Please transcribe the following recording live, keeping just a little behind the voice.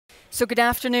So good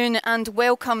afternoon and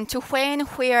welcome to When,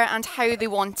 Where and How They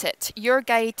Want It, your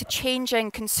guide to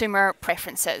changing consumer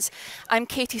preferences. I'm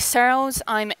Katie Searles,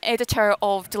 I'm editor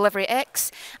of Delivery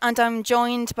X, and I'm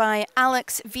joined by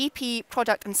Alex, VP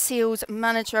Product and Sales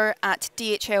Manager at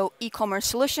DHL eCommerce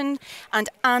Solutions, and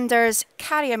Anders,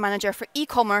 Carrier Manager for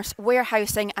eCommerce,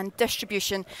 Warehousing and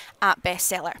Distribution at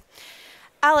Bestseller.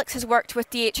 Alex has worked with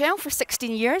DHL for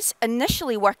 16 years,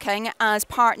 initially working as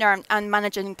partner and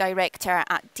managing director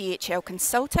at DHL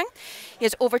Consulting. He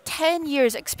has over 10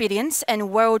 years' experience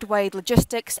in worldwide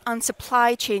logistics and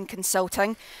supply chain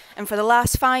consulting. And for the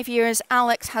last 5 years,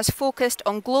 Alex has focused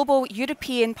on global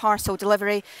European parcel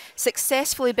delivery,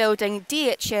 successfully building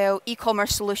DHL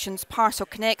eCommerce Solutions Parcel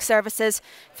Connect services,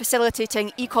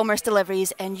 facilitating e-commerce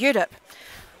deliveries in Europe.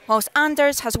 Whilst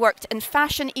Anders has worked in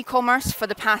fashion e-commerce for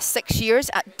the past 6 years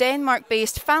at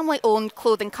Denmark-based family-owned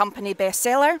clothing company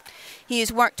Bestseller, he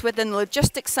has worked within the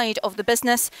logistics side of the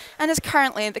business and is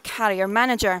currently the carrier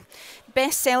manager.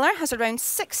 Bestseller has around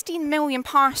 16 million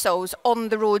parcels on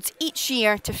the roads each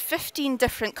year to 15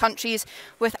 different countries,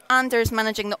 with Anders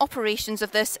managing the operations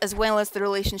of this as well as the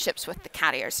relationships with the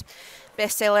carriers.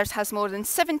 Bestsellers has more than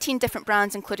 17 different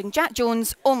brands, including Jack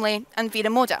Jones, Only and Vera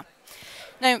Moda.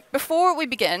 Now, before we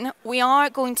begin, we are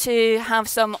going to have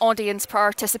some audience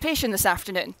participation this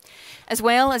afternoon, as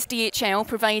well as DHL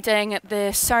providing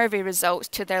the survey results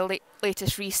to their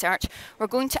latest research. We're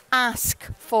going to ask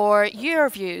for your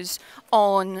views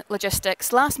on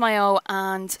logistics, last mile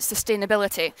and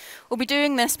sustainability. We'll be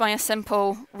doing this by a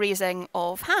simple raising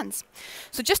of hands.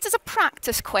 So just as a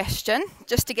practice question,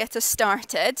 just to get us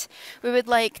started, we would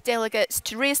like delegates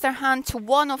to raise their hand to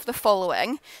one of the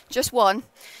following, just one.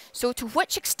 So to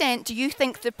which extent do you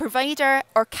think the provider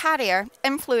or carrier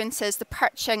influences the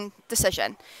purchasing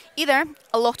decision? Either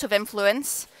a lot of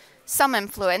influence, some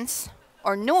influence,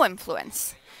 or no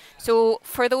influence. So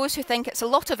for those who think it's a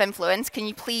lot of influence, can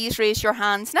you please raise your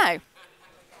hands now?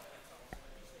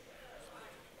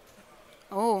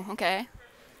 Oh, okay.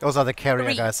 Those are the carrier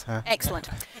 3. guys. Excellent.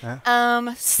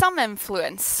 Yeah. Some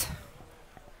influence.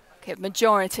 Okay,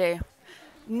 majority.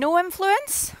 No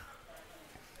influence?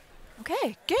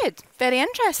 Okay, good. Very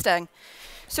interesting.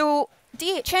 So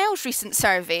DHL's recent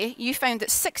survey, you found that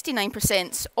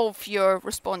 69% of your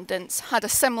respondents had a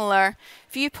similar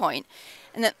viewpoint,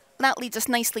 and that leads us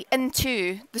nicely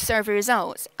into the survey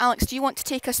results. Alex, do you want to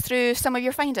take us through some of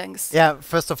your findings? Yeah,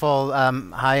 first of all,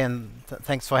 hi and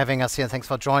thanks for having us here and thanks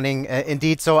for joining.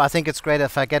 Indeed, so I think it's great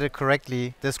if I get it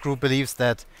correctly. This group believes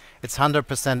that it's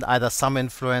 100% either some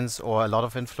influence or a lot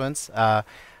of influence.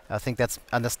 I think that's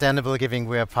understandable, given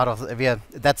we are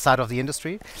that side of the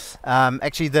industry.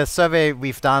 Actually, the survey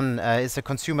we've done is a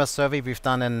consumer survey we've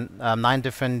done in 9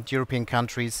 different European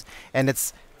countries, and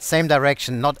it's same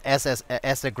direction, not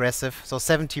as aggressive. So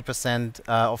 70%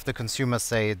 of the consumers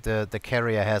say the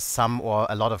carrier has some or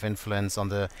a lot of influence on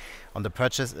the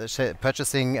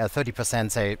purchasing.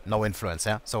 30% say no influence.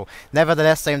 Yeah. So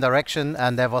nevertheless, same direction,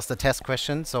 and that was the test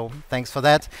question. So thanks for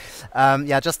that.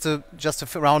 Yeah, just to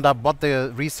round up what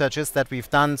the research is that we've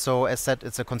done. So as said,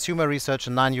 it's a consumer research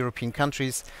in 9 European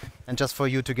countries, and just for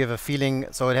you to give a feeling,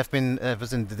 so it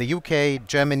was in the UK,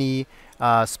 Germany,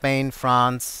 Spain,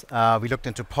 France. We looked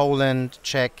into Poland,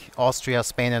 Czech, Austria,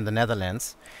 Spain, and the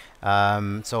Netherlands.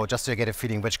 So just to get a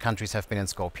feeling which countries have been in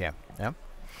scope here. Yeah.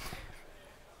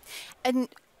 And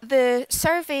the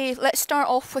survey, let's start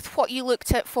off with what you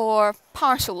looked at for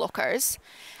parcel lockers.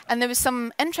 And there was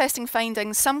some interesting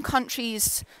findings. Some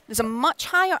countries, there's a much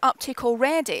higher uptake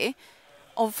already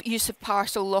of use of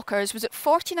parcel lockers. Was it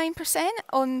 49%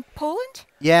 on Poland?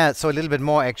 Yeah, so a little bit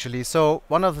more actually. So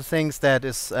one of the things that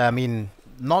is,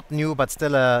 not new, but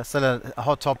still a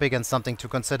hot topic and something to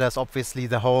consider is obviously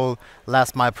the whole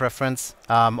last mile preference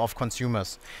of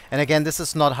consumers. And again, this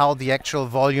is not how the actual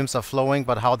volumes are flowing,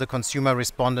 but how the consumer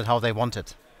responded, how they want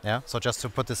it. Yeah. So just to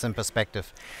put this in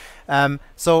perspective.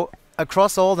 So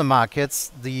across all the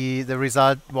markets, the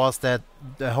result was that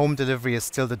the home delivery is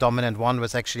still the dominant one,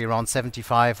 with actually around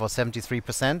 75 or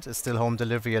 73% is still home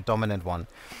delivery a dominant one.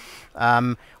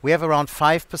 We have around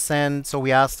 5%, so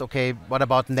we asked, okay, what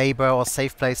about neighbor or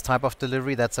safe place type of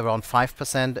delivery? That's around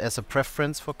 5% as a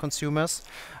preference for consumers.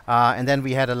 And then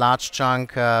we had a large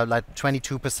chunk, like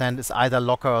 22% is either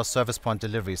locker or service point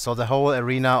delivery. So the whole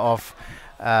arena of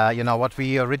what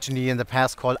we originally in the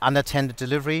past called unattended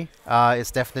delivery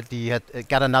is definitely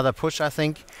got another push, I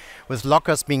think, with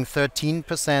lockers being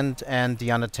 13% and the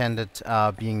unattended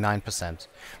being 9%.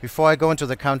 Before I go into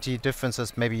the county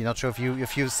differences, maybe not sure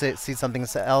if you see something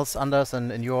else, Anders,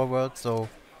 in your world. So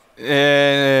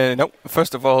No.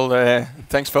 First of all,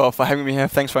 thanks for having me here.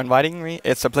 Thanks for inviting me.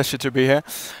 It's a pleasure to be here.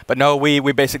 But no,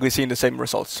 we basically seen the same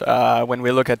results when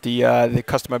we look at the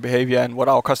customer behavior and what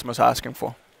our customers are asking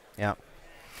for. Yeah.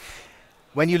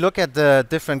 When you look at the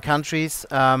different countries,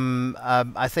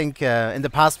 I think in the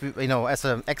past, as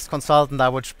an ex-consultant, I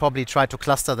would probably try to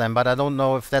cluster them, but I don't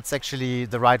know if that's actually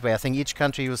the right way. I think each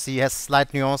country you see has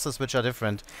slight nuances which are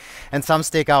different, and some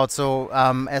stick out. So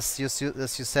as you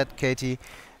said, Katie,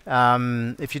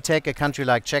 if you take a country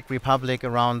like Czech Republic,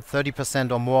 around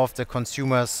 30% or more of the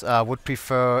consumers would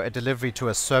prefer a delivery to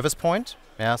a service point,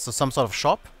 so some sort of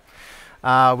shop.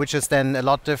 Which is then a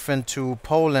lot different to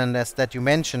Poland, as that you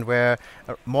mentioned, where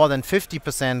more than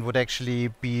 50% would actually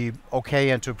be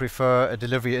okay and to prefer a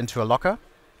delivery into a locker.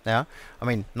 Yeah, I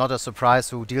mean, not a surprise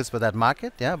who deals with that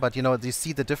market. Yeah, but you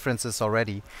see the differences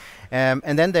already,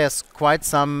 and then there's quite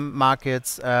some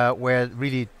markets where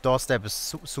really doorstep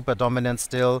is super dominant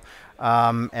still,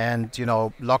 and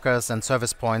lockers and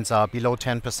service points are below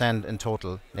 10% in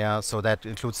total. Yeah, so that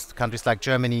includes countries like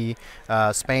Germany,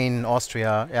 Spain,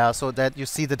 Austria. Yeah, so that you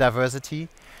see the diversity,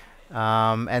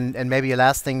 and maybe a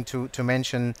last thing to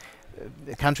mention,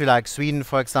 a country like Sweden,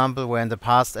 for example, where in the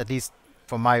past, at least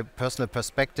from my personal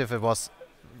perspective, it was,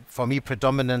 for me,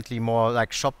 predominantly more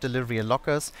like shop delivery and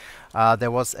lockers.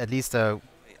 There was at least a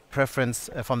preference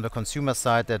from the consumer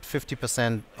side that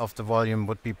 50% of the volume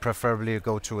would be preferably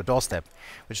go to a doorstep,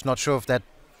 which not sure if that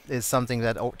is something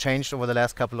that changed over the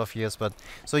last couple of years. But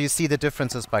so you see the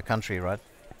differences by country, right?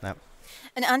 Yeah.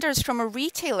 And Anders, from a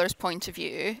retailer's point of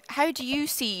view, how do you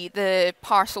see the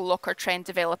parcel locker trend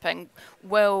developing?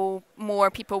 Will more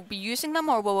people be using them,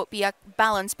 or will it be a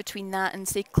balance between that and,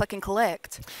 say, click and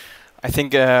collect? I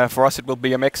think for us it will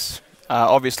be a mix.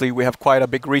 Obviously, we have quite a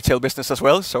big retail business as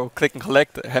well, so click and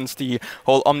collect, hence the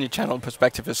whole omni-channel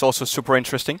perspective is also super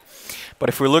interesting. But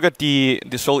if we look at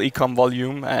this whole e-com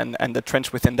volume and the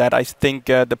trends within that, I think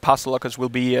the parcel lockers will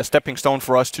be a stepping stone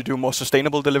for us to do more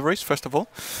sustainable deliveries, first of all,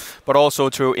 but also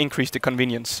to increase the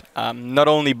convenience. Not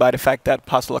only by the fact that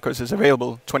parcel lockers is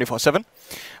available 24/7,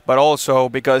 but also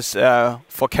because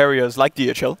for carriers like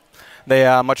DHL, they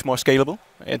are much more scalable.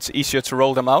 It's easier to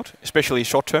roll them out, especially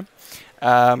short term.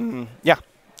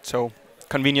 So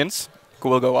convenience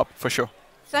will go up for sure.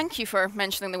 Thank you for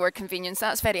mentioning the word convenience.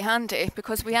 That's very handy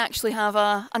because we actually have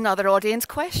another audience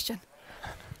question.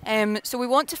 So we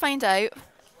want to find out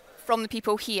from the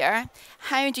people here,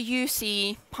 how do you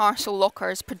see parcel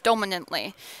lockers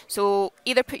predominantly? So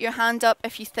either put your hand up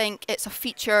if you think it's a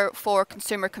feature for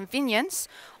consumer convenience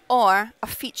or a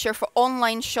feature for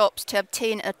online shops to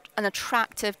obtain an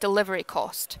attractive delivery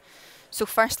cost. So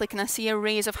firstly, can I see a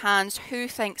raise of hands? Who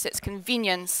thinks it's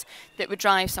convenience that would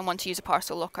drive someone to use a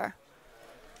parcel locker?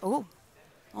 Oh,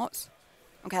 lots.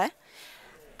 Okay.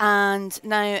 And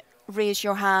now raise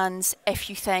your hands if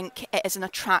you think it is an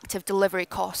attractive delivery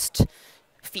cost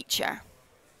feature.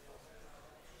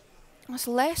 It's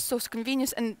less so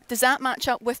convenience. And does that match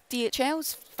up with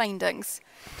DHL's findings?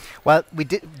 Well, we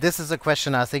did. This is a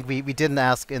question I think we didn't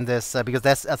ask in this because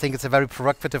I think it's a very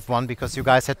provocative one because you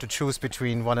guys had to choose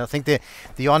between one. I think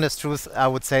the honest truth I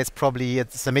would say is probably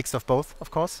it's a mix of both, of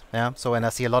course. Yeah. So and I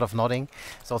see a lot of nodding.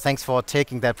 So thanks for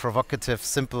taking that provocative,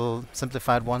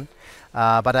 simplified one.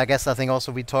 But I think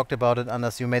also we talked about it,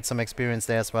 Anders. You made some experience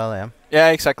there as well. Yeah. Yeah,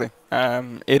 exactly.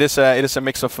 It is a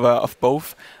mix of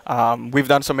both. We've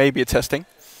done some A/B testing,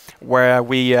 where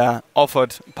we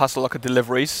offered parcel locker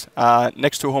deliveries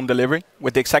next to home delivery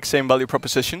with the exact same value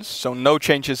propositions, so no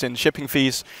changes in shipping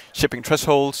fees, shipping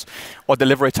thresholds, or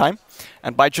delivery time.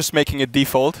 And by just making it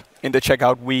default in the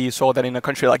checkout, we saw that in a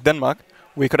country like Denmark,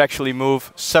 we could actually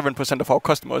move 7% of our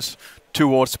customers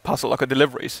towards parcel locker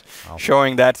deliveries,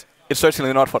 showing that it's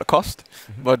certainly not for the cost,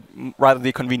 but rather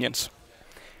the convenience.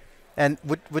 And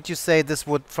would you say this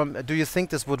would do you think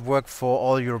this would work for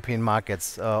all European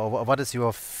markets? Or what is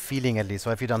your feeling at least? Or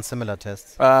have you done similar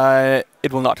tests?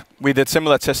 It will not. We did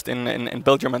similar tests in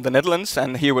Belgium and the Netherlands,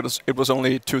 and here it was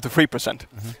only 2 to 3%,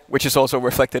 which is also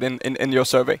reflected in your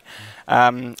survey.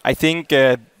 I think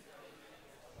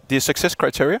the success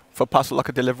criteria for parcel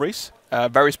locker deliveries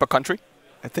varies per country.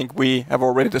 I think we have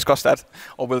already discussed that,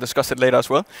 or we'll discuss it later as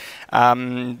well.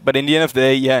 But in the end of the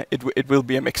day, yeah, it will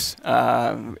be a mix.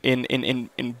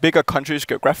 In bigger countries,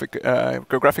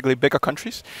 geographically bigger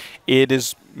countries, it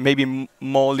is maybe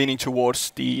more leaning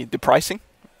towards the pricing,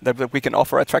 that we can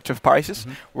offer attractive prices.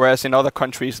 Whereas in other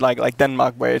countries like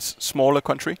Denmark, where it's smaller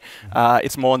country,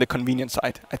 it's more on the convenience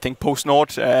side. I think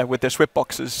PostNord with their Swift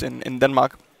boxes in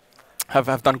Denmark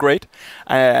have done great,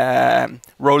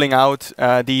 rolling out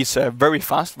these very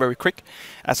fast, very quick,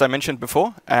 as I mentioned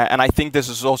before. And I think this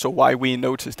is also why we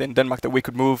noticed in Denmark that we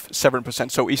could move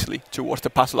 7% so easily towards the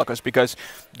parcel lockers, because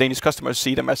Danish customers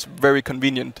see them as very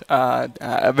convenient,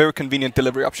 a very convenient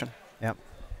delivery option. Yeah.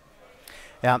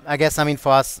 Yeah, I guess, I mean,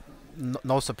 for us,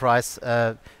 no surprise,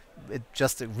 it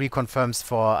just reconfirms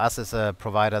for us as a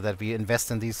provider that we invest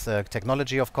in these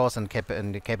technology, of course, and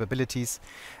the capabilities,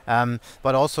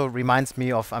 but also reminds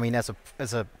me of, I mean, as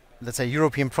a let's say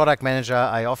European product manager,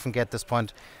 I often get this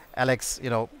point, Alex, you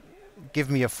know, give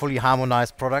me a fully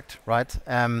harmonized product, right?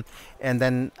 And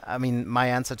then, I mean, my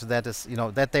answer to that is, you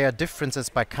know, that there are differences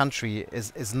by country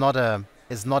is not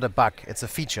a bug, it's a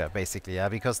feature basically, yeah,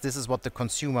 because this is what the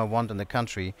consumer want in the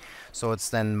country. So it's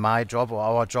then my job or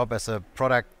our job as a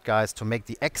product guys to make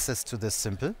the access to this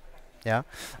simple, yeah.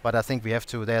 But I think we have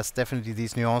to, there's definitely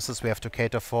these nuances we have to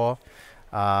cater for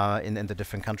in the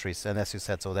different countries. And as you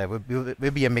said, so there will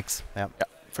be a mix, yeah. Yeah,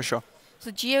 for sure. So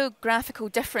geographical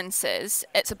differences,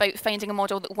 it's about finding a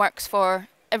model that works for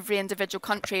every individual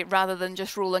country rather than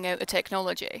just rolling out a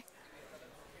technology.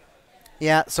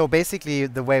 Yeah, so basically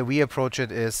the way we approach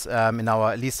it is in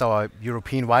our, at least our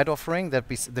European-wide offering, that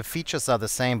the features are the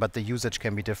same, but the usage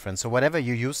can be different. So whatever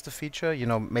you use the feature, you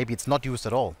know, maybe it's not used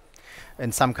at all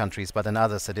in some countries, but in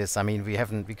others it is. I mean,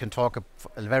 we can talk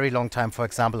a very long time, for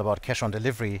example, about cash on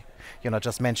delivery, you know,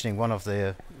 just mentioning one of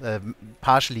the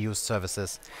partially used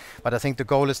services. But I think the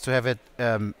goal is to have it,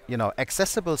 you know,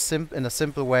 accessible in a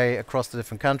simple way across the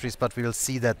different countries, but we will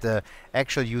see that the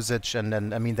actual usage, and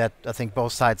then, I mean, that I think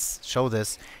both sides show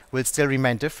this, will still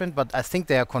remain different, but I think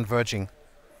they are converging,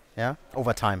 yeah,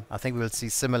 over time. I think we will see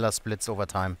similar splits over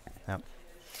time, yeah.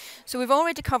 So we've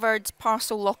already covered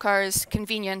parcel lockers,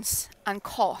 convenience and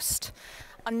cost.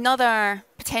 Another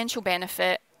potential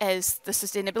benefit is the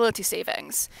sustainability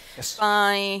savings. Yes.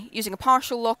 By using a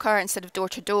parcel locker instead of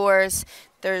door-to-doors,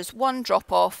 there's one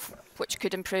drop-off which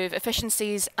could improve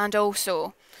efficiencies and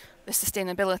also the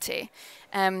sustainability.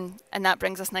 And that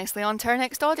brings us nicely on to our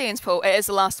next audience poll. It is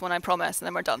the last one, I promise, and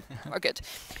then we're done. We're good.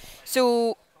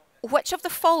 So which of the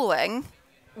following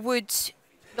would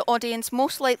the audience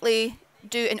most likely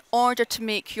do in order to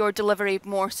make your delivery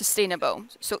more sustainable?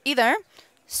 So either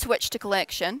switch to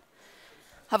collection,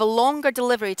 have a longer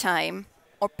delivery time,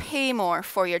 or pay more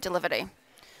for your delivery.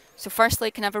 So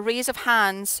firstly, can I have a raise of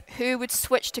hands who would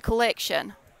switch to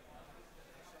collection?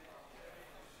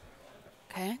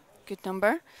 Okay, good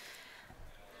number.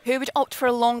 Who would opt for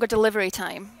a longer delivery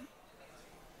time?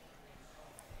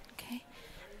 Okay.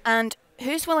 And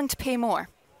who's willing to pay more?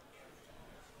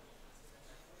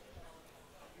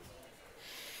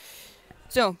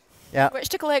 So, yeah. Switch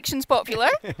to collection's popular.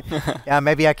 Yeah,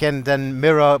 maybe I can then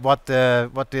mirror what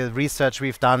the research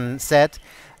we've done said.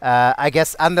 I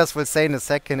guess Anders will say in a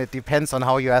second, it depends on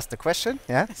how you ask the question,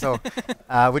 yeah. So,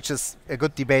 which is a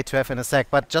good debate to have in a sec.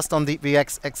 But just on the, we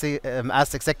asked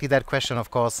exactly that question, of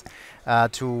course,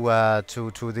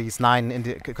 to these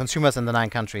consumers in the 9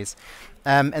 countries,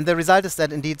 and the result is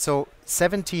that indeed, so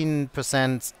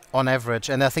 17% on average,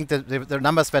 and I think the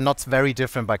numbers were not very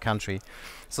different by country.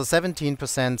 So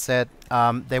 17% said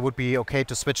they would be okay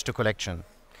to switch to collection,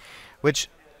 which,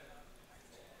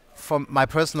 from my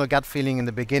personal gut feeling in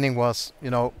the beginning was, you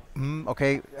know,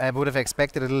 okay, I would have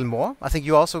expected a little more. I think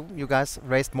you guys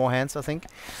raised more hands, I think.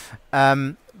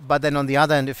 But then on the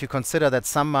other end, if you consider that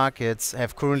some markets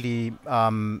have currently,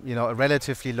 you know, a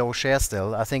relatively low share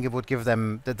still, I think it would give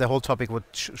them, the whole topic would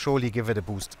surely give it a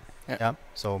boost. Yeah.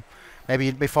 So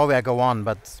maybe before we go on,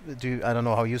 but I don't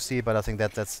know how you see it, but I think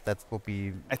that would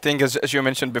be. I think, as you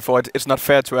mentioned before, it's not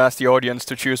fair to ask the audience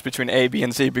to choose between A, B,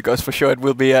 and C, because for sure it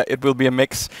will be a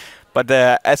mix. But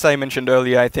as I mentioned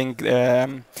earlier, I think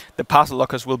the parcel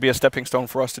lockers will be a stepping stone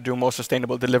for us to do more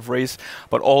sustainable deliveries,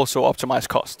 but also optimize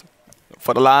cost.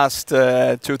 For the last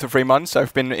 2 to 3 months,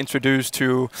 I've been introduced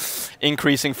to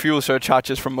increasing fuel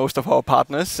surcharges from most of our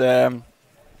partners.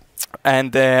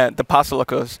 And the parcel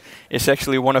lockers is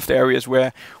actually one of the areas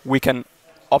where we can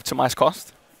optimize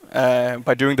cost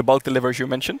by doing the bulk deliveries you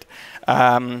mentioned,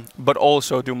 but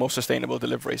also do more sustainable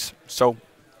deliveries. So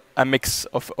a mix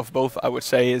of both, I would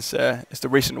say, is the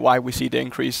reason why we see the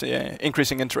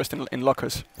increasing interest in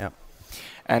lockers. Yeah.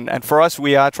 And for us,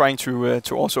 we are trying to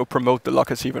also promote the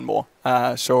lockers even more.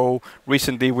 So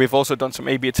recently, we've also done some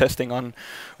A/B testing on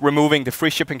removing the free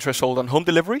shipping threshold on home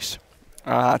deliveries,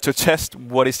 to test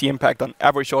what is the impact on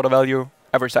average order value,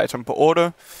 average item per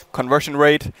order, conversion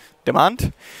rate,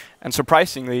 demand. And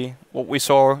surprisingly, what we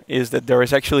saw is that there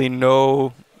is actually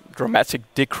no dramatic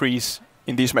decrease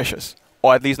in these measures,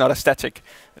 or at least not a static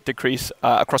decrease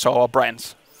across all our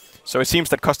brands. So it seems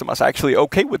that customers are actually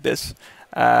okay with this,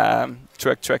 to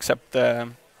accept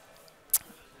the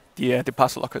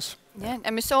parcel lockers. Yeah,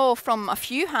 and we saw from a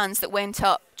few hands that went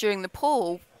up during the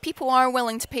poll, people are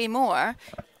willing to pay more,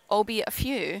 albeit a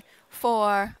few,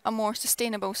 for a more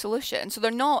sustainable solution. So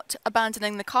they're not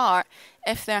abandoning the cart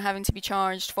if they're having to be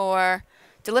charged for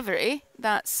delivery.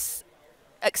 That's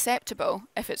acceptable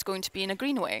if it's going to be in a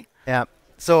green way. Yeah.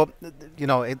 So, you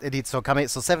know, so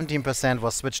 17%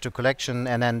 was switched to collection,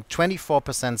 and then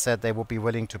 24% said they would be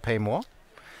willing to pay more,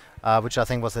 which I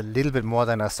think was a little bit more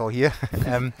than I saw here.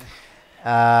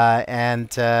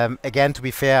 Again, to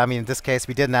be fair, I mean, in this case,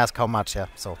 we didn't ask how much. Yeah,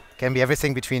 so can be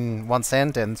everything between 1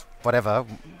 cent and whatever,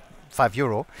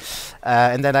 €5,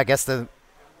 and then I guess the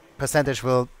percentage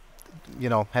will, you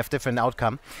know, have different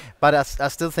outcome. But I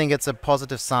still think it's a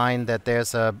positive sign that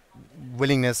there's a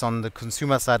willingness on the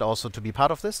consumer side also to be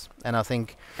part of this. And I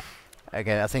think,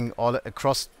 again, all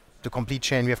across the complete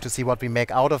chain, we have to see what we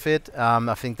make out of it.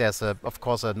 I think there's, of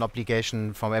course, an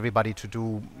obligation from everybody to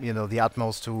do, you know, the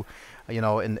utmost to, you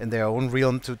know, in their own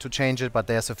realm to change it. But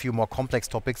there's a few more complex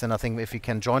topics, and I think if we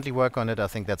can jointly work on it, I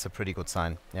think that's a pretty good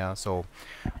sign. Yeah. So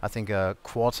I think a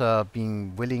quarter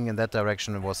being willing in that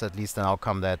direction was at least an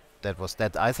outcome that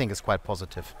I think is quite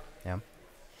positive. Yeah.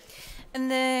 And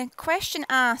the question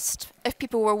asked if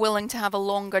people were willing to have a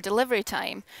longer delivery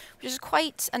time, which is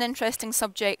quite an interesting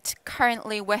subject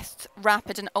currently with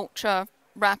rapid and ultra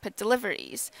rapid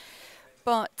deliveries.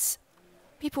 But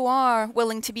people are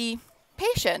willing to be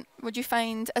patient. Would you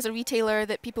find as a retailer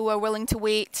that people are willing to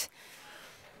wait?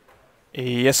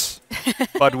 Yes,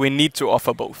 but we need to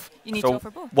offer both. You need to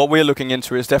offer both. What we're looking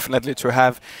into is definitely to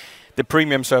have the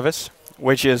premium service,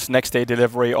 which is next day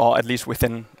delivery or at least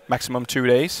within maximum 2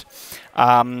 days.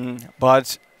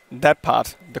 But that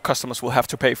part, the customers will have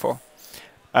to pay for.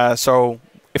 So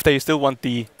if they still want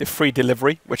the free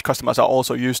delivery, which customers are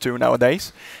also used to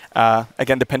nowadays,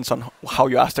 again, depends on how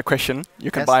you ask the question. You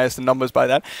can bias the numbers by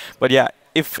that. But yeah,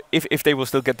 if they will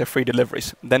still get the free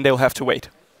deliveries, then they'll have to wait.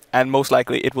 And most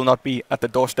likely it will not be at the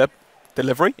doorstep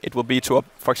delivery. It will be to,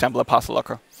 for example, a parcel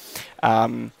locker.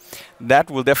 That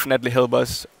will definitely help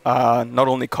us, not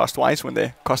only cost-wise when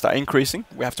the costs are increasing,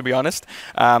 we have to be honest,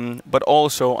 but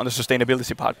also on the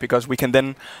sustainability part, because we can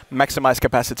then maximize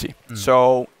capacity.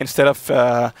 So instead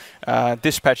of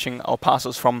dispatching our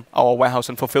parcels from our warehouse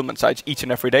and fulfillment sites each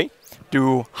and every day,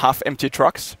 do half-empty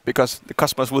trucks because the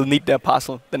customers will need their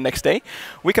parcel the next day,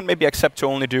 we can maybe accept to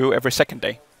only do every second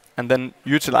day and then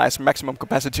utilize maximum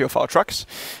capacity of our trucks,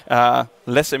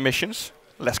 less emissions,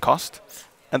 less cost,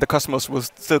 and the customers will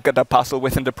still get their parcel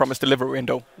within the promised delivery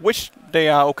window, which they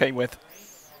are okay with.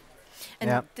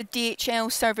 And the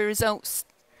DHL survey results,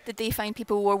 did they find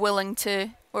people were willing to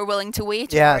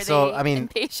wait? Yeah, or so I mean,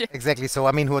 impatient? exactly. So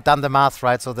I mean, who had done the math,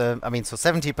 right? So so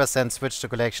 70% switch to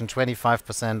collection,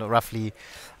 25% roughly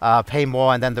pay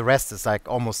more, and then the rest is like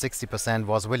almost 60%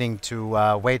 was willing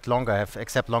to wait longer,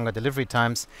 accept longer delivery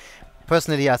times.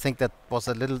 Personally, I think that was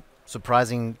a little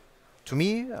surprising to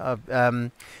me.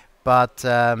 But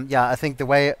I think the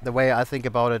way I think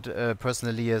about it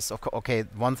personally is okay.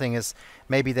 One thing is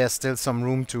maybe there's still some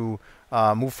room to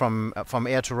move from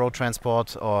air to road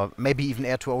transport, or maybe even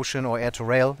air to ocean or air to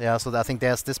rail. Yeah, so I think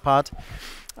there's this part.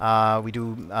 We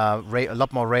do a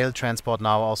lot more rail transport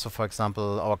now. Also, for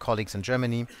example, our colleagues in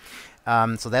Germany.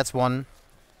 So that's one.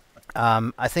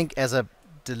 I think as a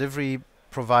delivery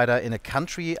provider in a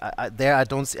country, I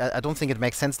don't think it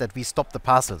makes sense that we stop the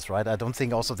parcels, right? I don't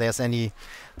think also there's any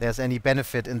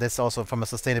benefit in this also from a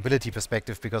sustainability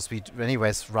perspective, because we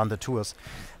anyways run the tours.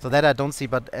 So that I don't see.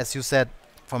 But as you said,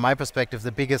 from my perspective,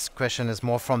 the biggest question is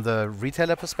more from the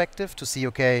retailer perspective to see,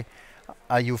 okay,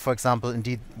 are you, for example,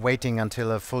 indeed waiting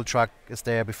until a full truck is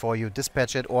there before you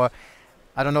dispatch it? Or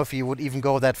I don't know if you would even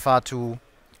go that far to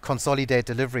consolidate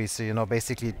deliveries. So, you know,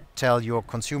 basically tell your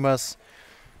consumers,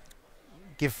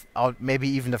 give out maybe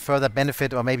even a further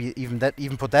benefit, or maybe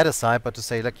even put that aside, but to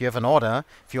say, like, you have an order.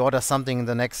 If you order something in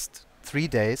the next 3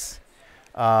 days,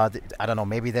 I don't know,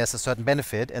 maybe there's a certain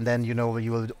benefit, and then you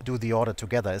will do the order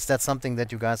together. Is that something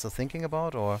that you guys are thinking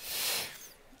about, or?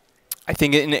 I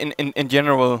think in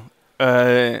general,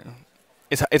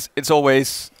 it's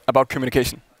always about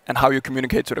communication and how you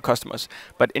communicate to the customers.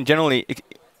 But in generally,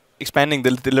 expanding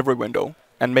the delivery window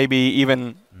and maybe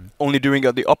even only doing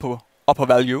the upper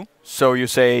value, so you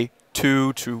say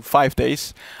 2 to 5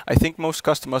 days, I think most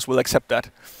customers will accept that,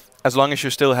 as long as you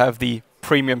still have the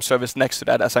premium service next to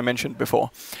that, as I mentioned before,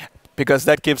 because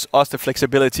that gives us the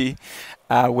flexibility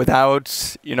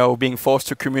without being forced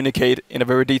to communicate in a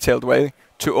very detailed way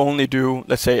to only do,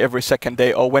 let's say, every second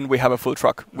day, or when we have a full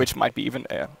truck, which might be even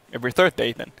every third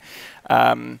day then.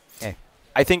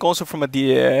 I think also from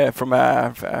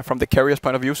the carrier's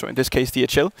point of view, so in this case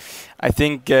DHL, I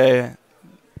think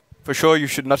for sure you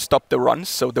should not stop the runs,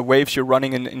 so the waves you're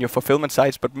running in your fulfillment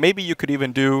sites, but maybe you could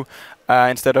even do,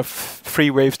 instead of 3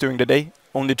 waves during the day,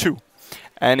 only 2.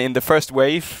 And in the first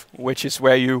wave, which is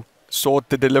where you sort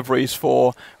the deliveries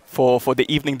for the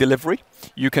evening delivery,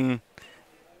 you can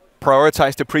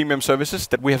prioritize the premium services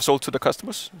that we have sold to the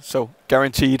customers, so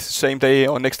guaranteed same day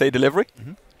or next day delivery.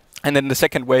 And then the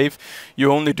second wave,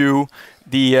 you only do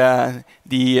the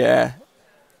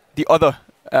other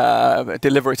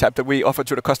delivery type that we offer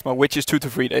to the customer, which is 2 to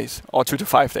 3 days or 2 to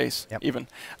 5 days even.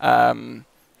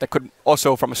 That could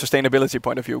also, from a sustainability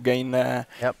point of view, gain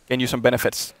you some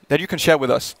benefits that you can share with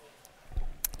us.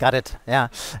 Got it. Yeah.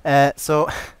 So.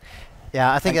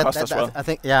 Yeah, I think I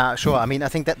think sure. I mean, I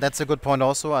think that's a good point.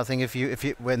 Also, I think if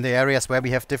you in the areas where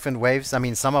we have different waves, I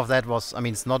mean, some of that was, I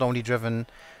mean, it's not only driven.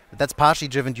 That's partially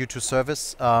driven due to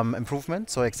service improvement,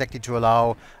 so exactly to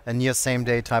allow a near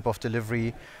same-day type of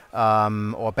delivery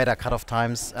or better cut-off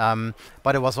times.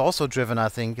 But it was also driven, I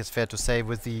think, it's fair to say,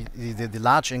 with the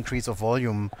large increase of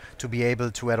volume to be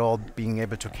able to being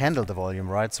able to handle the volume,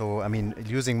 right? So, I mean,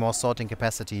 using more sorting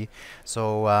capacity.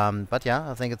 So, but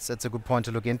yeah, I think it's a good point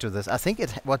to look into this. I think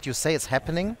what you say is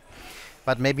happening,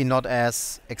 but maybe not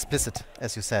as explicit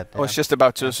as you said. I was just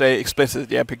about to say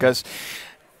explicit, yeah, because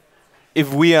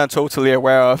if we are totally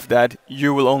aware of that,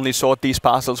 you will only sort these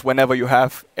parcels whenever you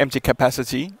have empty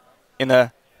capacity in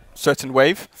a certain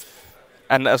wave,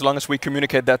 and as long as we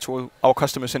communicate that to our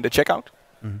customers in the checkout,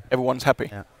 everyone's happy.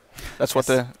 Yeah. That's what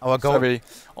our survey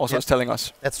also is telling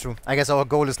us. That's true. I guess our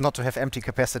goal is not to have empty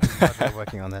capacity, but we're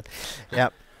working on that. Yeah.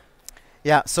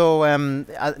 Yeah. So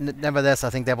nevertheless, I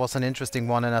think that was an interesting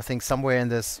one, and I think somewhere in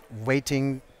this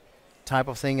waiting type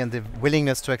of thing and the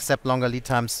willingness to accept longer lead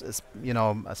times, is, you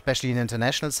know, especially in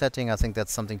international setting, I think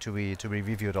that's something to be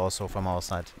reviewed also from our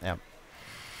side. Yeah.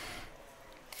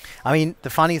 I mean, the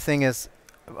funny thing is,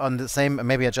 on the same,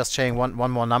 maybe I'm just sharing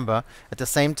one more number. At the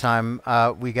same time,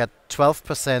 we get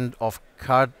 12% of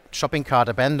shopping cart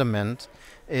abandonment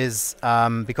is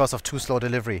because of too slow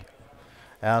delivery.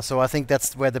 So I think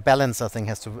that's where the balance, I think,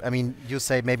 has to. I mean, you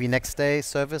say maybe next day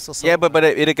service or something. Yeah, but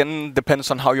it again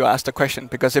depends on how you ask the question.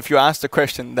 Because if you ask the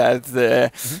question that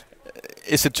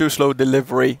is it too slow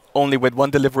delivery only with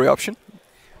one delivery option,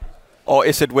 or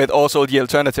is it with also the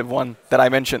alternative one that I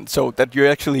mentioned? So that you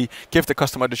actually give the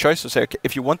customer the choice to say, okay,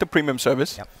 if you want the premium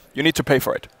service, you need to pay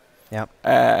for it.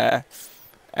 Yeah.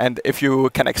 And if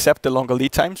you can accept the longer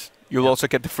lead times, you'll also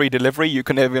get the free delivery. You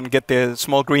can even get the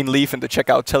small green leaf in the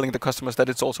checkout telling the customers that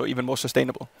it's also even more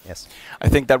sustainable. Yes. I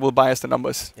think that will bias the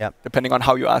numbers, depending on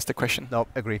how you ask the question. No,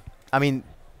 agree. I mean,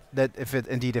 that if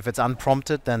it's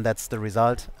unprompted, then that's the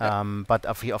result. But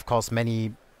of course,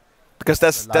 many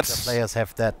players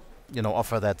have that, you know,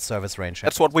 offer that service range.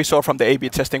 That's what we saw from the A/B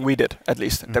testing we did, at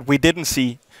least, that we didn't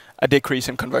see a decrease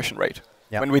in conversion rate.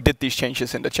 When we did these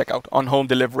changes in the checkout on home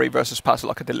delivery versus parcel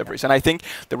locker deliveries. And I think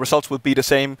the results will be the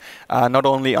same, not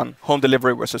only on home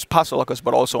delivery versus parcel lockers,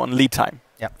 but also on lead time.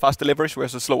 Fast deliveries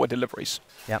versus slower deliveries.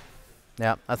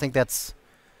 Yeah, I think that's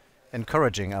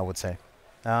encouraging, I would say.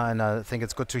 And I think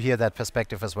it's good to hear that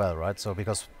perspective as well, right? So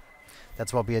because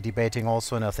that's what we are debating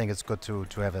also, and I think it's good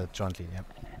to have it jointly.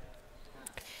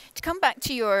 To come back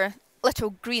to your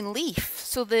little green leaf,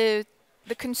 so the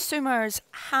consumers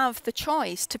have the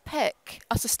choice to pick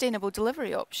a sustainable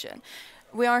delivery option.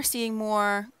 We are seeing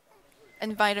more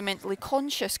environmentally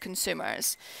conscious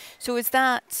consumers. So is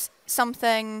that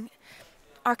something,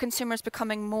 are consumers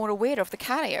becoming more aware of the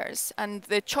carriers and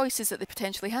the choices that they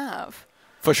potentially have?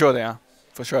 For sure they are.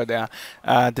 For sure they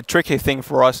are. The tricky thing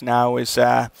for us now is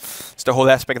the whole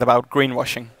aspect about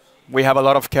greenwashing. We have a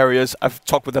lot of carriers, I've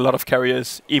talked with a lot of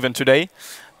carriers even today,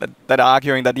 that are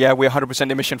arguing that, we're 100%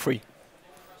 emission free.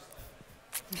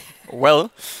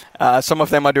 Well, some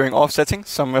of them are doing offsetting.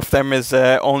 Some of them is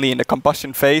only in the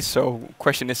combustion phase. So,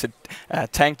 question is it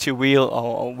tank to wheel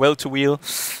or well to wheel?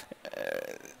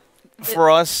 For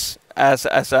us as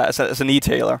an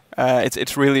e-tailer,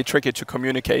 it's really tricky to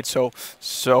communicate.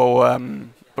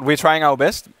 But we're trying our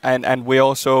best, and we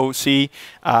also see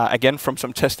again from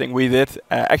some testing we did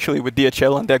actually with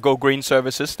DHL and their Go Green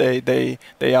services they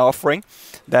are offering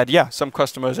that some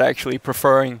customers are actually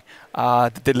preferring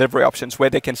the delivery options where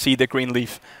they can see the green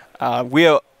leaf. We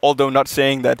are although not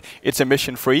saying that it's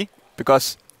emission free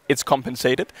because it's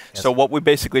compensated. Yes. So what we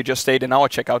basically just state in our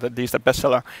checkout, at least at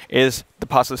Bestseller, is the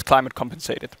parcel is climate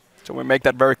compensated. So we make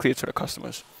that very clear to the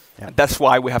customers. And that's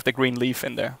why we have the green leaf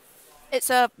in there. It's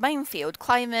a minefield.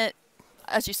 Climate,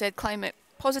 as you said, climate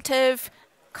positive,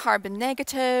 carbon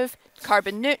negative,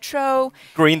 carbon neutral.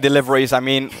 Green deliveries. I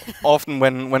mean, often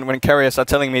when carriers are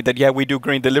telling me that, yeah, we do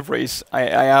green deliveries,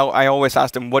 I always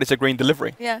ask them, what is a green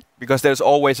delivery? Yeah. Because there's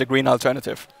always a green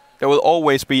alternative. There will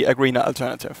always be a green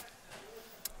alternative.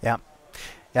 Yeah.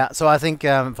 Yeah, so I think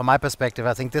from my perspective,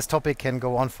 I think this topic can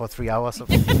go on for 3 hours.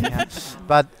 Yeah.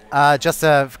 But just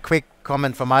a quick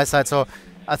comment from my side. So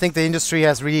I think the industry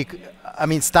has really,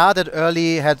 started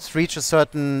early, had reached a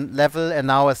certain level, and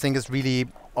now I think is really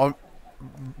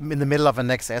in the middle of a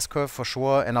next S-curve for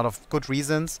sure, and out of good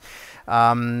reasons.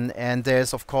 And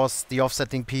there's, of course, the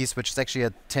offsetting piece, which is actually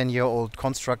a 10-year-old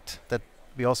construct that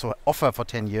we also offer for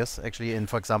 10 years, actually,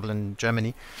 for example, in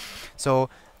Germany. So,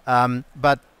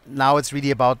 but now it's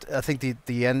really about, I think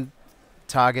the end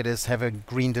target is having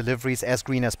green deliveries as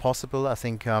green as possible. I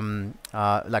think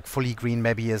like fully green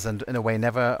maybe is in a way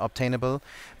never obtainable,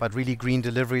 but really green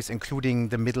deliveries, including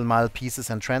the middle mile pieces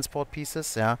and transport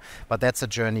pieces. Yeah, but that's a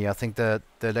journey. I think the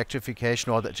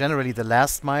electrification, or generally the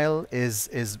last mile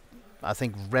is I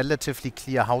think relatively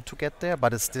clear how to get there,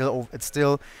 but it's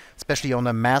still especially on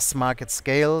a mass market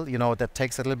scale, that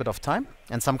takes a little bit of time.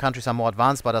 And some countries are more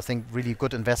advanced, but I think really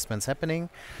good investments happening.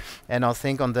 And I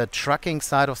think on the trucking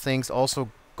side of things, also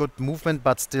good movement,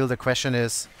 but still the question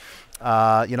is,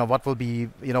 what will be,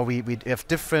 we have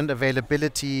different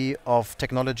availability of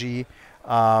technology,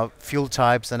 fuel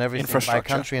types and everything by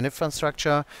country and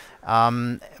infrastructure.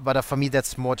 But for me,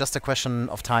 that's more just a question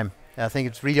of time. I think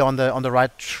it's really on the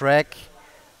right track.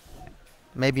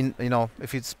 Maybe,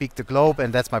 if you speak the globe,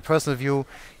 and that's my personal view,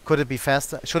 could it be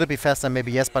faster? Should it be faster?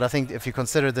 Maybe yes, but I think if you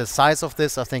consider the size of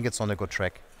this, I think it's on a good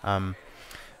track. But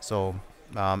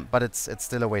it's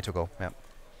still a way to go. Yeah.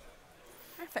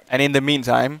 Perfect. And in the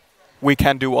meantime, we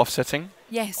can do offsetting.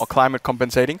 Yes. Or climate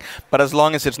compensating, but as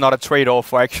long as it's not a trade-off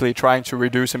for actually trying to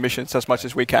reduce emissions as much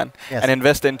as we can, yes, and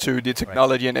invest into the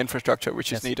technology and infrastructure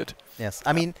which is needed. Yes,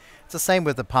 I mean it's the same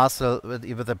with the parcel,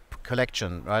 with the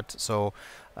collection, right? So,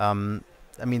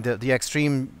 the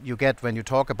extreme you get when you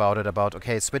talk about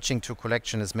it, switching to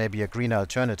collection is maybe a green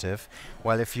alternative.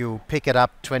 Well, if you pick it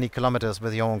up 20 kilometers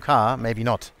with your own car, maybe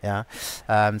not. Yeah,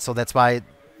 so that's why.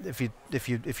 If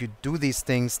you do these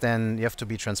things, then you have to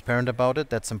be transparent about it.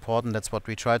 That's important. That's what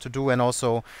we try to do, and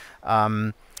also,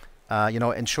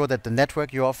 ensure that the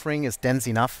network you're offering is dense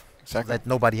enough, so that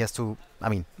nobody has to. I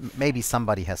mean, maybe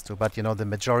somebody has to, but the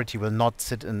majority will not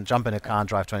sit and jump in a car and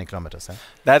drive 20 kilometers.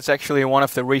 That's actually one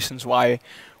of the reasons why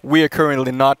we are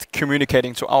currently not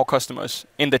communicating to our customers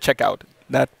in the checkout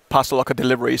that parcel locker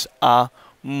deliveries are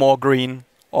more green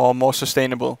or more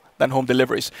sustainable than home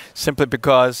deliveries, simply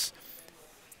because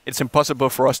it's impossible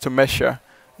for us to measure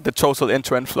the total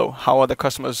end-to-end flow. How are the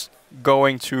customers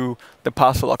going to the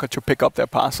parcel locker to pick up their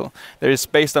parcel? There is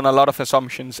based on a lot of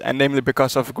assumptions, and namely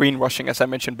because of greenwashing, as I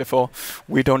mentioned before,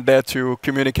 we don't dare to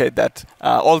communicate that.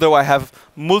 Although I have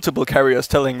multiple carriers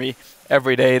telling me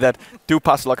every day that do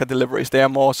parcel locker deliveries, they are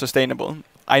more sustainable.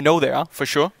 I know they are, for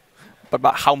sure, but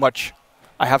how much?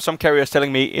 I have some carriers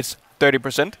telling me it's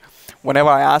 30%. Whenever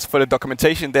I ask for the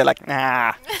documentation, they're like,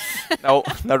 nah, no,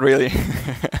 not really.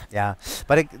 Yeah,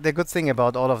 but the good thing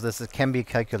about all of this, it can be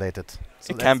calculated.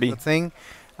 So it can be. That's the thing.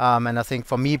 And I think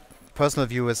for me, personal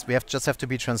view is we just have to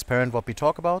be transparent what we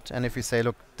talk about. And if we say,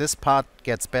 look, this part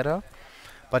gets better,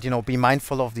 but be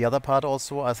mindful of the other part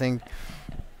also, I think,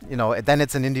 then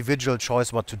it's an individual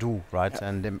choice what to do, right? Yeah.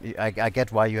 And I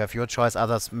get why you have your choice.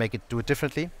 Others do it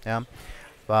differently. Yeah,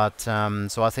 but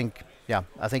so I think. Yeah,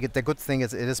 I think the good thing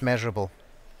is it is measurable.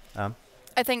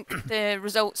 I think the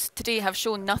results today have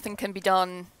shown nothing can be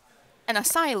done in a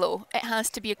silo. It has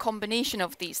to be a combination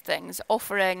of these things,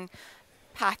 offering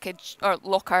package or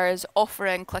lockers,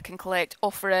 offering click and collect,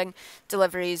 offering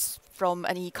deliveries from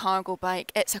an e-cargo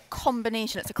bike. It's a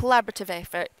combination, it's a collaborative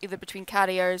effort, either between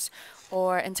carriers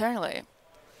or internally.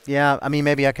 Yeah, I mean,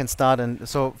 maybe I can start. And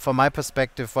so from my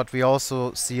perspective, what we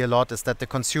also see a lot is that the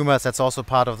consumers, that's also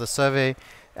part of the survey.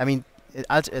 I mean,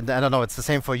 I don't know, it's the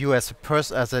same for you as a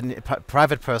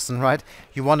private person, right?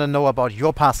 You want to know about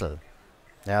your parcel.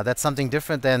 Yeah, that's something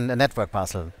different than a network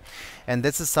parcel. And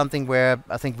this is something where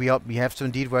I think we have to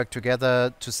indeed work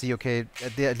together to see, okay,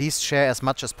 at least share as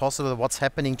much as possible what's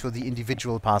happening to the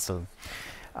individual parcel.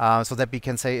 So that we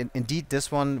can say, indeed,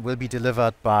 this one will be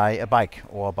delivered by a bike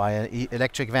or by an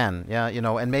electric van. Yeah,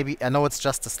 and maybe, I know it's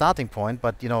just a starting point,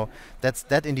 but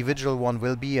that individual one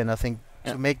will be, and I think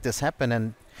to make this happen,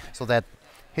 and so that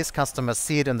his customers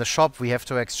see it in the shop, we have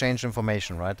to exchange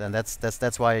information, right? And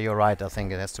that's why you're right. I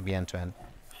think it has to be end to end.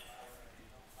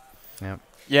 Yeah.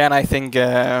 Yeah, and I think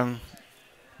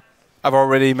I've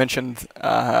already mentioned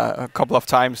a couple of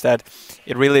times that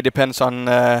it really depends on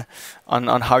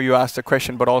how you ask the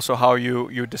question, but also how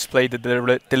you display the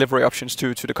delivery options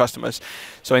to the customers.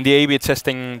 So in the A/B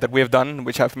testing that we have done,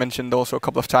 which I've mentioned also a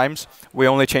couple of times, we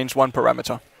only changed one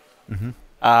parameter.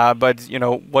 But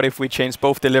what if we change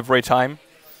both delivery time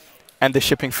and the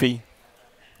shipping fee,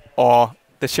 or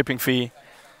the shipping fee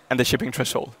and the shipping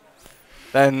threshold?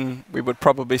 Then we would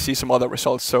probably see some other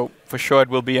results. So for sure it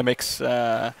will be a mix,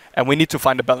 and we need to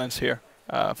find a balance here,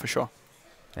 for sure.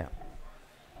 Yeah.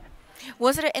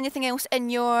 Was there anything else in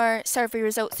your survey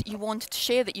results that you wanted to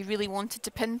share, that you really wanted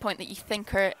to pinpoint, that you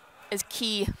think is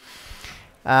key?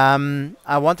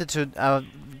 I wanted to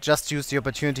just use the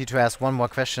opportunity to ask one more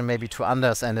question, maybe to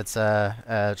Anders, and it's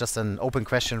just an open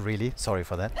question, really. Sorry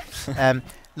for that.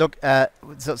 Look,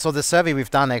 so the survey we've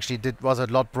done actually was a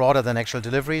lot broader than actual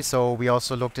delivery. So we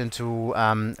also looked into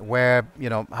where,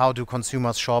 how do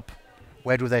consumers shop?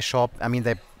 Where do they shop? I mean,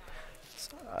 they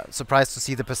surprised to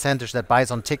see the percentage that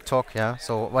buys on TikTok. Yeah.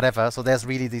 So whatever. So there's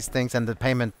really these things and the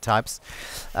payment types.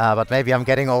 But maybe I'm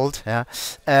getting old. Yeah.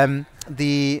 One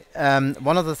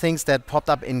of the things that popped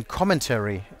up in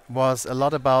commentary was a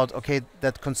lot about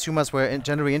that consumers were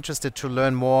generally interested to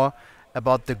learn more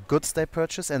about the goods they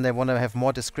purchase, and they want to have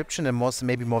more description and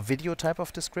maybe more video type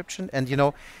of description. And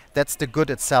that's the good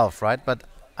itself, right? But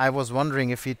I was wondering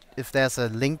if there's a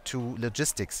link to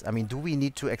logistics. I mean, do we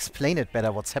need to explain it better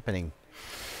what's happening?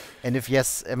 And if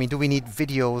yes, I mean, do we need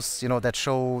videos, that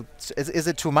show? Is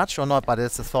it too much or not? But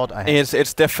it's a thought I have.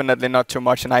 It's definitely not too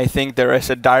much, and I think there is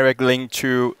a direct link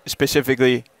to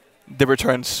specifically the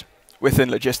returns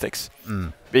within logistics.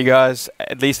 Because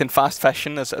at least in fast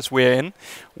fashion, as we're in,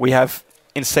 we have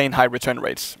insane high return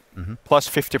rates, plus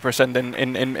 50%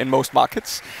 in most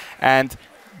markets. And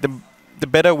the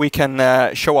better we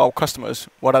can show our customers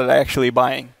what are they actually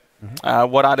buying,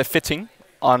 what are they fitting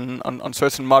on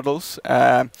certain models,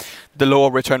 the lower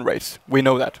return rates. We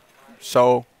know that.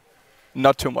 So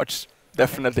not too much,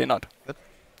 definitely not.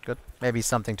 Good. Maybe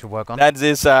something to work on.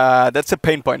 That's a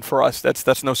pain point for us.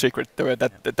 That's no secret.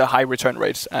 The high return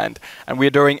rates, and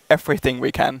we're doing everything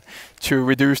we can to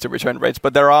reduce the return rates.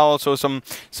 But there are also some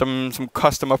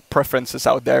customer preferences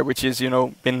out there, which is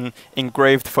been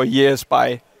engraved for years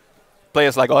by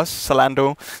players like us,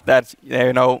 Zalando, that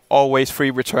always free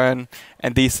return,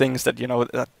 and these things that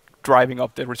that driving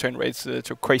up the return rates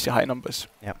to crazy high numbers.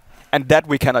 Yeah. And that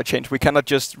we cannot change. We cannot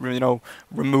just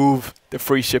remove the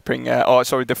free shipping,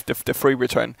 the free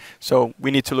return. So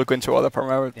we need to look into other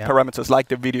parameters like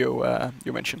the video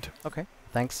you mentioned. Okay,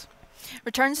 thanks.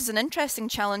 Returns is an interesting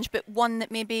challenge, but one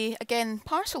that maybe, again,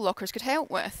 parcel lockers could help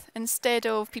with. Instead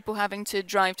of people having to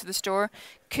drive to the store,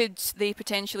 could they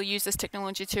potentially use this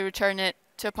technology to return it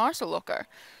to a parcel locker?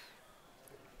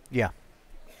 Yeah.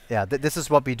 Yeah, this is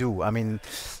what we do. I mean,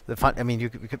 you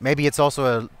could, maybe it's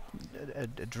also a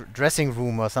dressing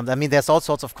room or something. I mean, there's all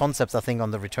sorts of concepts, I think,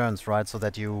 on the returns, right? So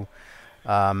that you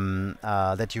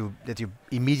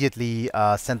immediately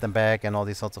send them back and all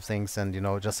these sorts of things, and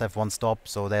just have one stop.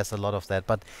 So there's a lot of that.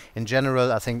 But in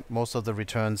general, I think most of the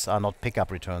returns are not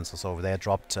pickup returns, so they're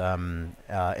dropped in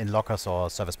lockers or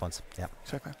service points. Yeah,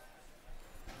 exactly.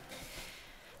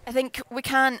 I think we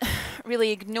can't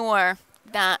really ignore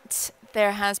that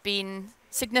there has been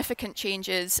significant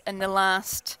changes in the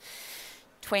last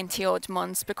 20 odd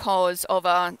months because of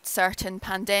a certain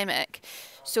pandemic.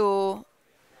 So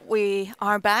we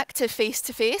are back to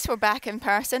face-to-face, we're back in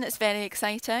person, it's very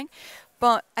exciting.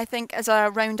 But I think as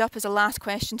a round-up, as a last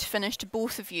question to finish to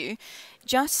both of you,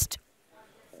 just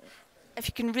if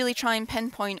you can really try and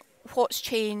pinpoint what's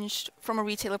changed from a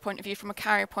retailer point of view, from a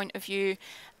carrier point of view,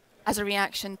 as a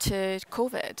reaction to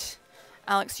COVID.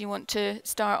 Alex, you want to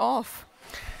start off?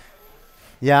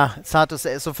 Yeah, it's hard to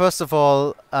say. So first of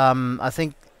all, I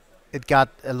think it got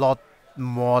a lot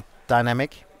more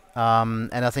dynamic,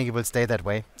 and I think it will stay that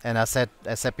way. And I said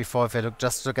before, if I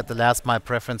look at the last mile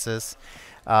preferences,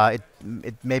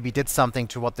 it maybe did something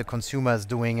to what the consumer is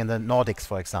doing in the Nordics,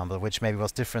 for example, which maybe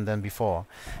was different than before.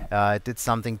 It did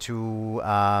something to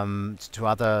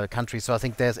other countries. So I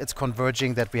think it's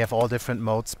converging that we have all different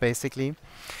modes basically.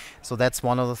 So that's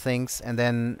one of the things. And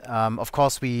then, of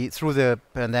course, through the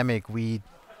pandemic,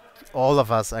 all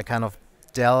of us are kind of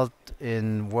dealt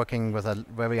in working with a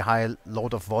very high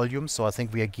load of volume. So I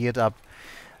think we are geared up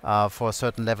for a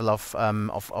certain level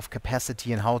of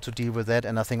capacity and how to deal with that.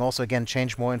 And I think also, again,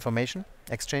 exchange more information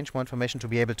to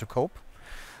be able to cope.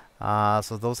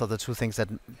 So those are the two things that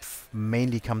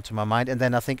mainly come to my mind. And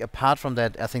then I think apart from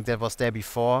that, I think that was there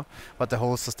before, but the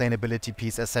whole sustainability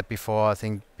piece, as said before, I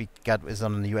think is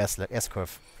on the US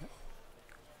S-curve.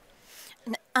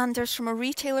 And Anders, from a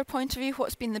retailer point of view,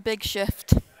 what's been the big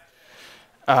shift?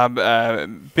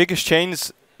 Biggest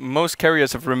change, most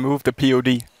carriers have removed the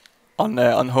POD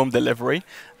on home delivery.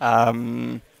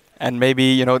 And maybe,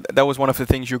 you know, that was one of the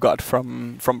things you got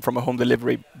from a home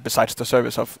delivery, besides the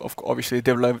service of obviously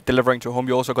delivering to home.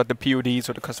 You also got the POD,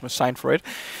 so the customer signed for it.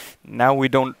 Now we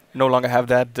no longer have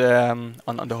that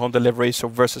on the home delivery. So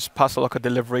versus parcel locker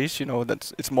deliveries, you know,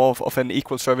 it's more of an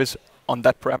equal service on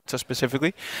that parameter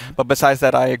specifically. But besides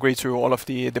that, I agree to all of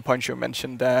the points you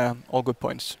mentioned. All good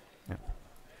points. Yeah.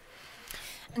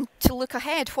 And to look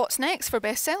ahead, what's next for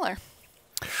bestseller?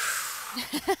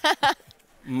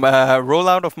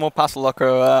 Rollout of more parcel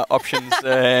locker options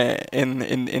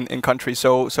in countries.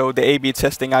 So the A/B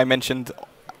testing I mentioned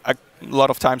a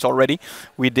lot of times already.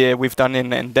 We've done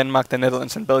in Denmark, the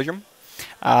Netherlands, and Belgium.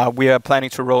 We are planning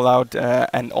to roll out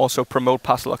and also promote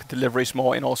parcel locker deliveries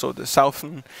more in also the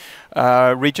southern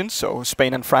regions, so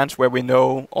Spain and France, where we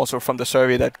know also from the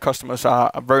survey that customers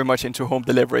are very much into home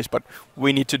deliveries. But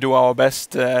we need to do our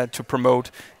best to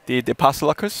promote the parcel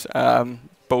lockers.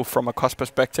 Both from a cost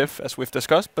perspective, as we've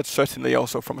discussed, but certainly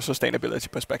also from a sustainability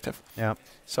perspective. Yeah.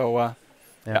 So,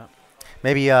 yeah.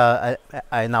 Maybe I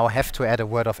now have to add a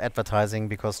word of advertising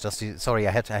because sorry,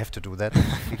 I have to do that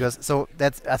because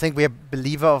I think we're a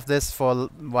believer of this for a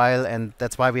while, and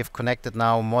that's why we've connected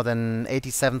now more than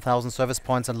 87,000 service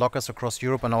points and lockers across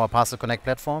Europe on our Parcel Connect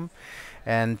platform.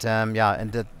 And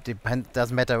and it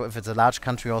doesn't matter if it's a large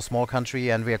country or a small country,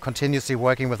 and we are continuously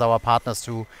working with our partners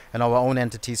and our own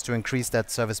entities to increase that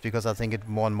service, because I think it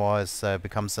more and more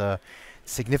becomes a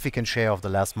significant share of the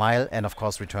last mile, and of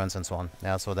course returns and so on.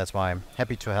 Yeah, so that's why I'm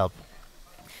happy to help.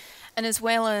 And as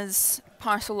well as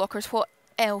parcel lockers, what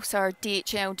else are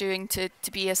DHL doing to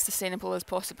be as sustainable as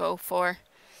possible for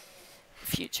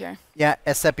future? Yeah,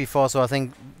 as said before, so I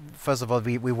think first of all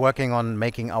we're working on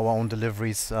making our own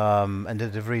deliveries and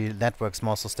delivery networks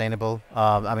more sustainable.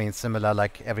 I mean, similar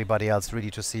like everybody else,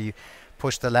 really to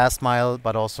push the last mile,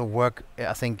 but also work,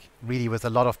 I think, really with a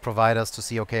lot of providers to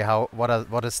see, okay,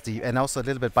 what is and also a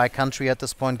little bit by country at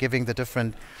this point, giving the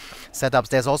different setups.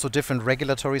 There's also different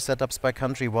regulatory setups by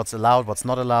country, what's allowed, what's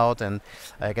not allowed, and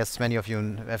I guess many of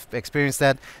you have experienced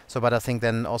that. So, but I think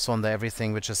then also on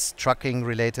everything which is trucking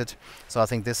related. So I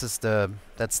think that's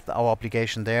our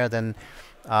obligation there. Then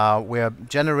we're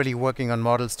generally working on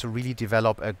models to really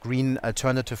develop a green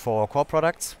alternative for our core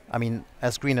products. I mean,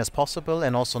 as green as possible,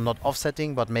 and also not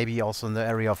offsetting, but maybe also in the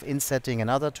area of insetting and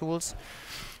other tools.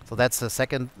 So that's the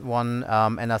second one.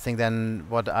 And I think then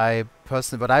what I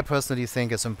personally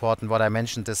think is important, what I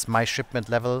mentioned, is my shipment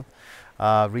level.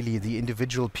 Really the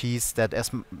individual piece, that as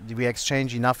we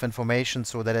exchange enough information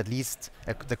so that at least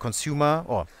the consumer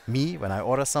or me, when I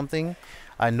order something,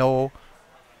 I know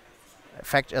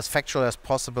as factual as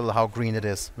possible how green it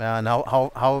is, and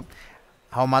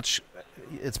how much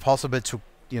it's possible to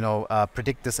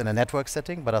predict this in a network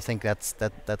setting. But I think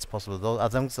that's possible. I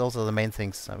think those are the main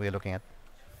things we're looking at.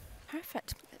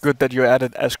 Perfect. Good that you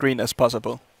added as green as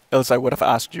possible. Else I would have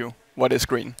asked you what is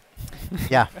green.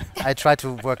 Yeah, I try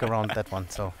to work around that one.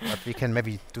 So, but we can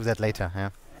maybe do that later.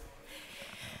 Yeah.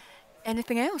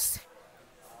 Anything else?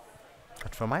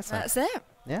 But from my side. That's it.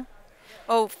 Yeah.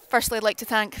 Well, firstly, I'd like to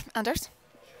thank Anders,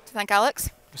 to thank Alex.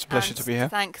 It's a pleasure to be here. To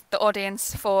thank the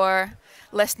audience for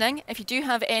listening. If you do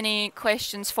have any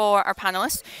questions for our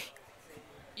panelists,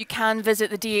 you can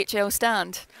visit the DHL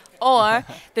stand or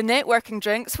the networking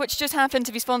drinks, which just happen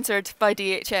to be sponsored by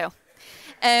DHL.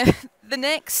 The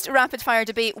next rapid fire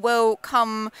debate will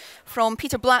come from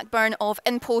Peter Blackburn of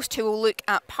InPost, who will look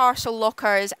at parcel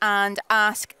lockers and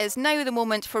ask, is now the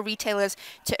moment for retailers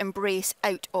to embrace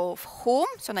out of home?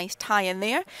 So nice tie in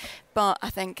there. But I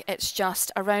think it's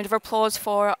just a round of applause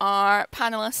for our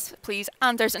panelists. Please,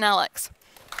 Anders and Alex.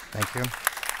 Thank you.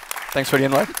 Thanks for the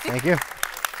invite. Thank you.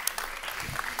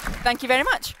 Thank you very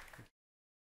much.